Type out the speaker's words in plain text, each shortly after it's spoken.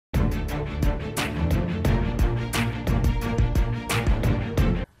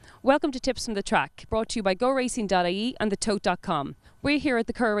Welcome to Tips from the Track, brought to you by GoRacing.ie and thetote.com. We're here at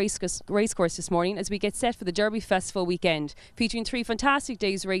the Curragh Racecourse this morning as we get set for the Derby Festival weekend, featuring 3 fantastic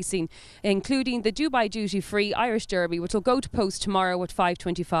days racing, including the Dubai Duty Free Irish Derby, which will go to post tomorrow at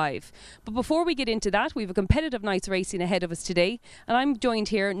 5:25. But before we get into that, we have a competitive night's racing ahead of us today, and I'm joined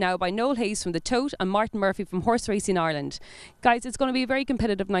here now by Noel Hayes from the Tote and Martin Murphy from Horse Racing Ireland. Guys, it's going to be a very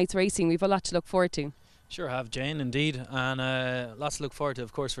competitive night's racing. We've a lot to look forward to. Sure have, Jane, indeed, and lots to look forward to,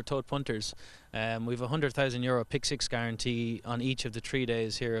 of course, for Tote punters. We've a €100,000 pick 6 guarantee on each of the 3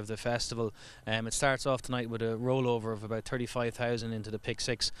 days here of the festival. It starts off tonight with a rollover of about 35,000 into the pick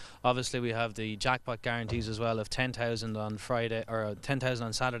 6. Obviously, we have the jackpot guarantees as well of 10,000 on Friday, or 10,000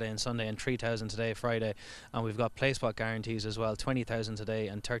 on Saturday and Sunday, and 3,000 today, Friday. And we've got play spot guarantees as well, 20,000 today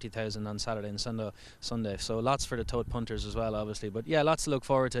and 30,000 on Saturday and Sunday. So lots for the Tote punters as well, obviously. But yeah, lots to look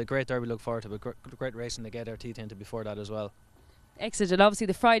forward to. Great Derby to look forward to, but great racing to get our teeth into before that as well. Excellent. And obviously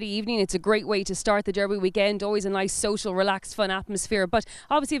the Friday evening, it's a great way to start the Derby weekend. Always a nice social, relaxed, fun atmosphere, but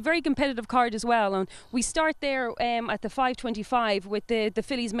obviously a very competitive card as well. And we start there at the 5:25 with the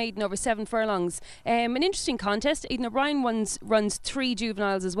fillies maiden over 7 furlongs. An interesting contest. Aidan O'Brien runs 3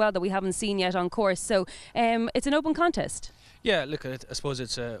 juveniles as well that we haven't seen yet on course, so it's an open contest. Yeah, look, I suppose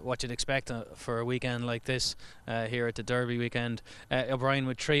it's what you'd expect for a weekend like this here at the Derby weekend. O'Brien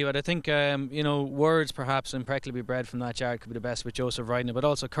with 3, but I think words perhaps impeccably bred from that yard could be the best with Joseph riding it, but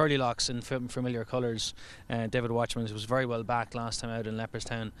also Curly Locks in familiar colours. David Watchman was very well backed last time out in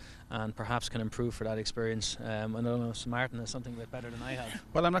Leopardstown, and perhaps can improve for that experience. I don't know if Martin has something a bit better than I have.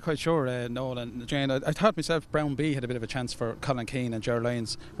 Well, I'm not quite sure, Noel and Jane. I thought myself Brown B had a bit of a chance for Colin Keane and Ger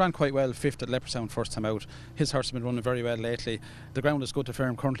Lyons. Ran quite well, 5th at Leopardstown first time out. His horse has been running very well lately. The ground is good to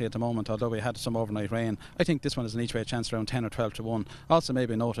firm currently at the moment, although we had some overnight rain. I think this one is an each way chance around 10 or 12 to 1. Also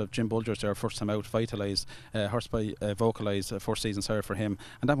maybe a note of Jim Bulger's there first time out, Vitalised, horse by Vocalised, first season sire for him.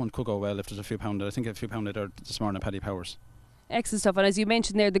 And that one could go well if there's a few pounded. I think a few pounded there this morning, Paddy Powers. Excellent stuff, and as you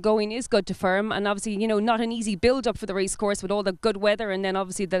mentioned there, the going is good to firm, and obviously not an easy build up for the race course with all the good weather and then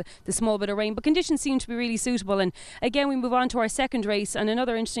obviously the small bit of rain, but conditions seem to be really suitable. And again, we move on to our second race and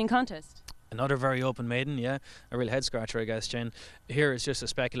another interesting contest. Another very open maiden, yeah, a real head scratcher, I guess, Jane. Here is just a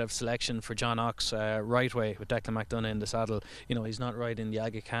speculative selection for John Ox, right way with Declan McDonough in the saddle. He's not riding the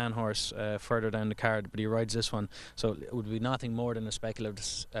Aga Khan horse further down the card, but he rides this one, so it would be nothing more than a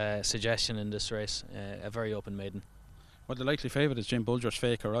speculative suggestion in this race. A very open maiden. Well, the likely favourite is Jim Bulger's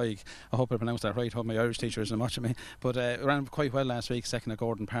Fake Curragh. I hope I pronounced that right. I hope my Irish teacher isn't watching me. But ran quite well last week, second at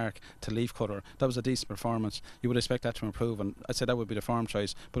Gordon Park to Leafcutter. That was a decent performance. You would expect that to improve, and I'd say that would be the form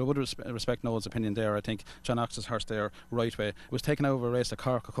choice. But I would respect Noel's opinion there. I think John Ox's horse there, right way, was taken over a race at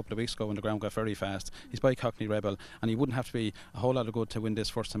Cork a couple of weeks ago when the ground got very fast. He's by Cockney Rebel, and he wouldn't have to be a whole lot of good to win this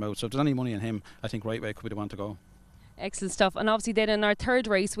first time out. So if there's any money in him, I think right way could be the one to go. Excellent stuff. And obviously then in our third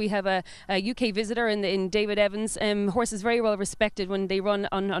race we have a UK visitor in David Evans. Horse is very well respected when they run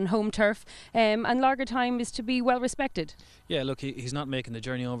on home turf, and Lager Time is to be well respected. Yeah, look, he's not making the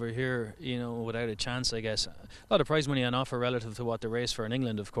journey over here without a chance, I guess. A lot of prize money on offer relative to what they race for in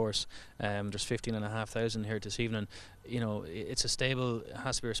England, of course. There's 15,500 here this evening. It's a stable, it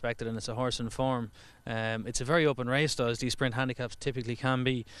has to be respected, and it's a horse in form. It's a very open race though, as these sprint handicaps typically can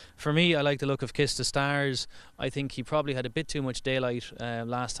be. For me, I like the look of Kiss the Stars. I think he probably had a bit too much daylight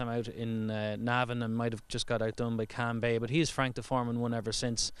last time out in Navan and might have just got outdone by Cam Bay, but he's franked the form and won ever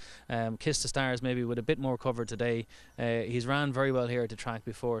since. Kiss the Stars maybe with a bit more cover today. He's ran very well here at the track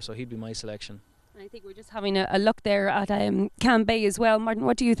before, so he'd be my selection. I think we're just having a look there at Cam Bay as well. Martin,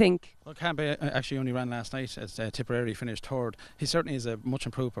 what do you think? Well, Cam Bay actually only ran last night as Tipperary finished 3rd. He certainly is a much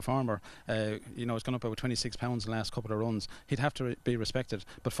improved performer. He's gone up about 26 pounds in the last couple of runs. He'd have to be respected,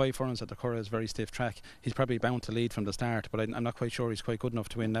 but 5 furlongs at the Curragh is a very stiff track. He's probably bound to lead from the start, but I'm not quite sure he's quite good enough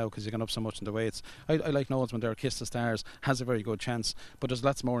to win now because he's gone up so much in the weights. I like Noel's when there. Kiss the Stars has a very good chance, but there's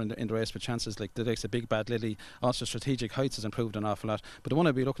lots more in the race with chances like the likes of Big Bad Lily. Also Strategic Heights has improved an awful lot, but the one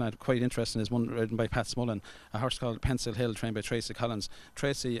I'd be looking at quite interesting is one ridden by Pat Smullen, a horse called Pencil Hill, trained by Tracy Collins.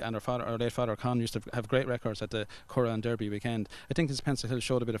 Tracy and her late father Con used to have great records at the Curragh and Derby weekend. I think this Pencil Hill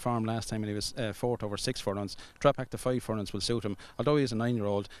showed a bit of form last time when he was 4th over 6 furlongs. Drop back to 5 furlongs will suit him. Although he's a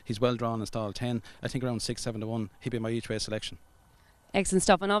 9-year-old, he's well drawn in stall 10. I think around 6-7 to 1 he'd be my each way selection. Excellent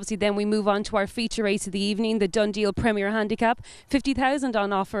stuff. And obviously then we move on to our feature race of the evening, the Dundeel Premier Handicap. 50,000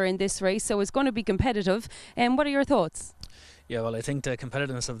 on offer in this race, so it's going to be competitive. What are your thoughts? Yeah, well, I think the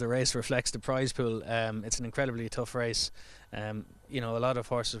competitiveness of the race reflects the prize pool. It's an incredibly tough race. A lot of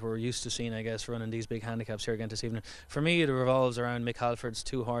horses we're used to seeing, I guess, running these big handicaps here again this evening. For me, it revolves around Mick Halford's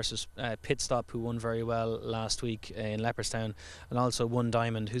two horses, Pit Stop, who won very well last week in Leopardstown, and also One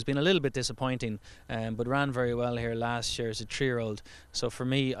Diamond, who's been a little bit disappointing, but ran very well here last year as a 3-year-old. So for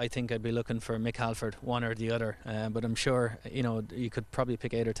me, I think I'd be looking for Mick Halford, one or the other. But I'm sure, you could probably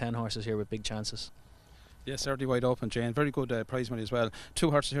pick 8 or 10 horses here with big chances. Yes, certainly wide open, Jane. Very good prize money as well.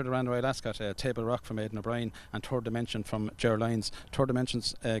 2 horses here that ran away at Ascot, Table Rock from Aidan O'Brien and Third Dimension from Ger Lyons. Third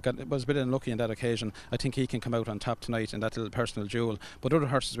Dimension's was a bit unlucky on that occasion. I think he can come out on top tonight in that little personal duel. But other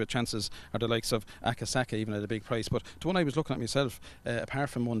horses with chances are the likes of Akasaka, even at a big price. But the one I was looking at myself, apart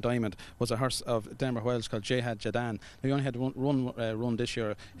from One Diamond, was a horse of Denver Wells called Jihad Jadan. Now, he only had one run this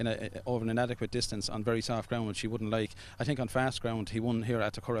year over an inadequate distance on very soft ground, which he wouldn't like. I think on fast ground, he won here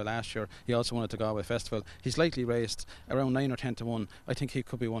at the Curragh last year. He also won at the Galway Festival. He's lightly raced, around 9 or 10 to 1. I think he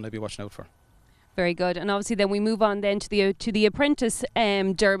could be one I'd be watching out for. Very good. And obviously then we move on then to the Apprentice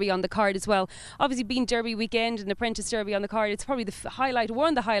Derby on the card as well. Obviously being Derby weekend and Apprentice Derby on the card, it's probably one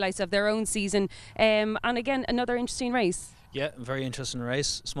of the highlights of their own season. And again, another interesting race. Yeah, very interesting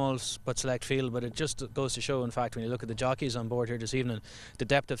race. Small but select field, but it just goes to show, in fact, when you look at the jockeys on board here this evening, the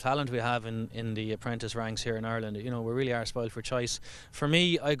depth of talent we have in the apprentice ranks here in Ireland. We really are spoiled for choice. For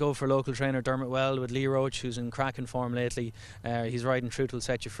me, I go for local trainer Dermot Weld with Lee Roach, who's in cracking form lately. He's riding Truth Will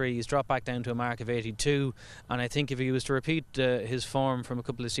Set You Free. He's dropped back down to a mark of 82, and I think if he was to repeat his form from a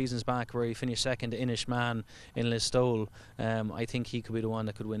couple of seasons back, where he finished second to Inish Man in Listowel, I think he could be the one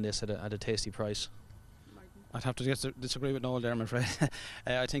that could win this at a tasty price. I'd have to disagree with Noel there, I'm afraid.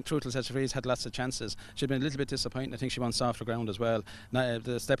 I think Truth Will Set You Free's had lots of chances. She's been a little bit disappointing. I think she won softer ground as well. Now,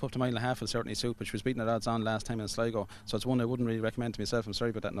 the step up to 1.5 will certainly suit, but she was beating her odds on last time in Sligo, so it's one I wouldn't really recommend to myself. I'm sorry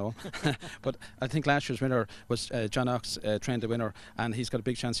about that, Noel. But I think last year's winner was John Ox, trained the winner, and he's got a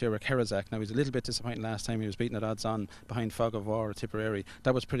big chance here with Curragh. Now, he's a little bit disappointing last time. He was beating her odds on behind Fog of War or Tipperary.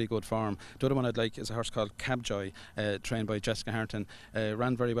 That was pretty good form. The other one I'd like is a horse called Cabjoy, trained by Jessica Harrington.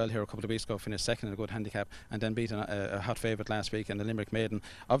 Ran very well here a couple of weeks ago, finished second in a good handicap, and then beat a hot favourite last week in the Limerick Maiden.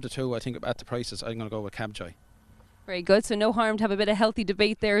 Of the two, I think at the prices, I'm going to go with Cabjoy. Very good. So no harm to have a bit of healthy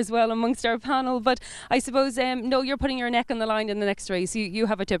debate there as well amongst our panel. But I suppose, no, you're putting your neck on the line in the next race. You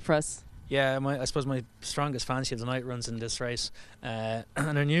have a tip for us. Yeah, I suppose my strongest fancy of the night runs in this race, and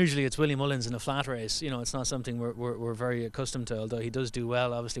unusually it's Willie Mullins in a flat race. It's not something we're very accustomed to, although he does do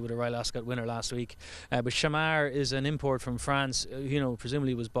well, obviously, with a Royal Ascot winner last week. But Chamar is an import from France,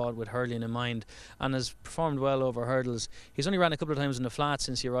 presumably was bought with hurdling in mind, and has performed well over hurdles. He's only ran a couple of times in the flat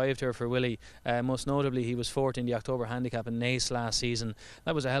since he arrived here for Willie. Most notably, he was fourth in the October handicap in Naas last season.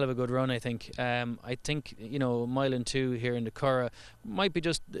 That was a hell of a good run, I think. I think, mile and 2 here in the Curragh might be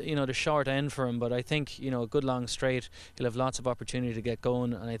just, the short end for him, but I think a good long straight, he'll have lots of opportunity to get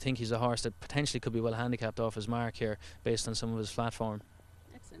going, and I think he's a horse that potentially could be well handicapped off his mark here based on some of his flat form.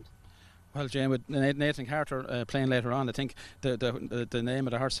 Excellent. Well, Jane, with Nathan Carter playing later on, I think the name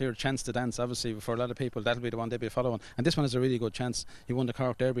of the horse here, Chance to Dance, obviously for a lot of people that'll be the one they'll be following, and this one is a really good chance. He won the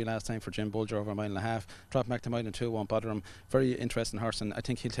Cork Derby last time for Jim Bulger over 1.5 miles, dropped back to 1.2 miles, won't bother him. Very interesting horse, and I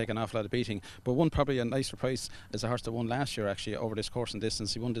think he'll take an awful lot of beating. But one probably a nicer price is a horse that won last year actually over this course and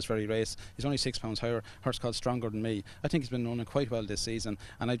distance. He won this very race. He's only £6 higher. Horse called Stronger Than Me. I think he's been running quite well this season,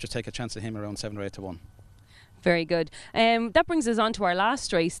 and I'd just take a chance of him around 7 or 8 to 1. Very good. That brings us on to our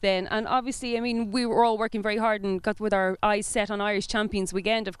last race then, and obviously, we were all working very hard and got with our eyes set on Irish Champions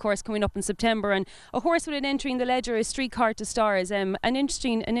Weekend, of course, coming up in September, and a horse with an entry in the ledger is Streetcar to Stars, an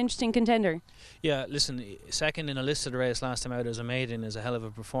interesting contender. Yeah, listen, second in a listed race last time out as a maiden is a hell of a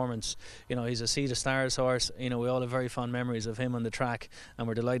performance. He's a Sea to Stars horse. We all have very fond memories of him on the track, and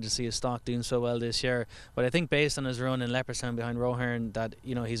we're delighted to see his stock doing so well this year. But I think based on his run in Leopardstown behind Rohan, that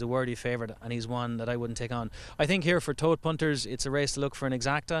he's a worthy favourite, and he's one that I wouldn't take on. I think here for tote punters, it's a race to look for an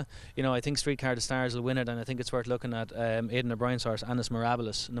exacta. I think Streetcar to Stars will win it, and I think it's worth looking at Aidan O'Brien's horse, Anis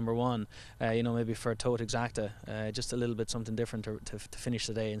Mirabilis, number 1. Maybe for a tote exacta, just a little bit something different to finish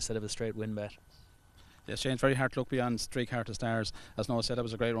the day instead of a straight win bet. Yes, Shane's very hard to look beyond Streetcar to Stars. As Noah said, that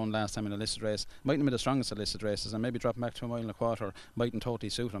was a great run last time in a listed race. Mightn't be the strongest of listed races, and maybe dropping back to 1.25 miles mightn't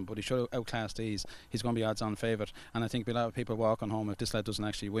totally suit him, but he should outclass these. He's going to be odds on favourite, and I think there'll be a lot of people walking home if this lad doesn't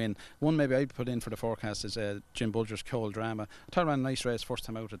actually win. One maybe I'd put in for the forecast is Jim Bulger's Cold Drama. I thought he ran a nice race first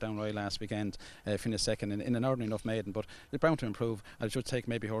time out at Downroy last weekend, finished second in an ordinary enough maiden, but they're bound to improve. I should take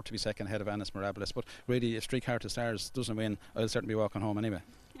maybe her to be second ahead of Anis Mirabilis, but really if Streetcar to Stars doesn't win, I'll certainly be walking home anyway.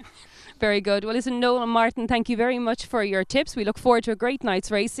 Very good. Well, listen, Noel and Martin, thank you very much for your tips. We look forward to a great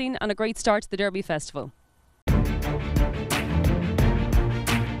night's racing and a great start to the Derby Festival.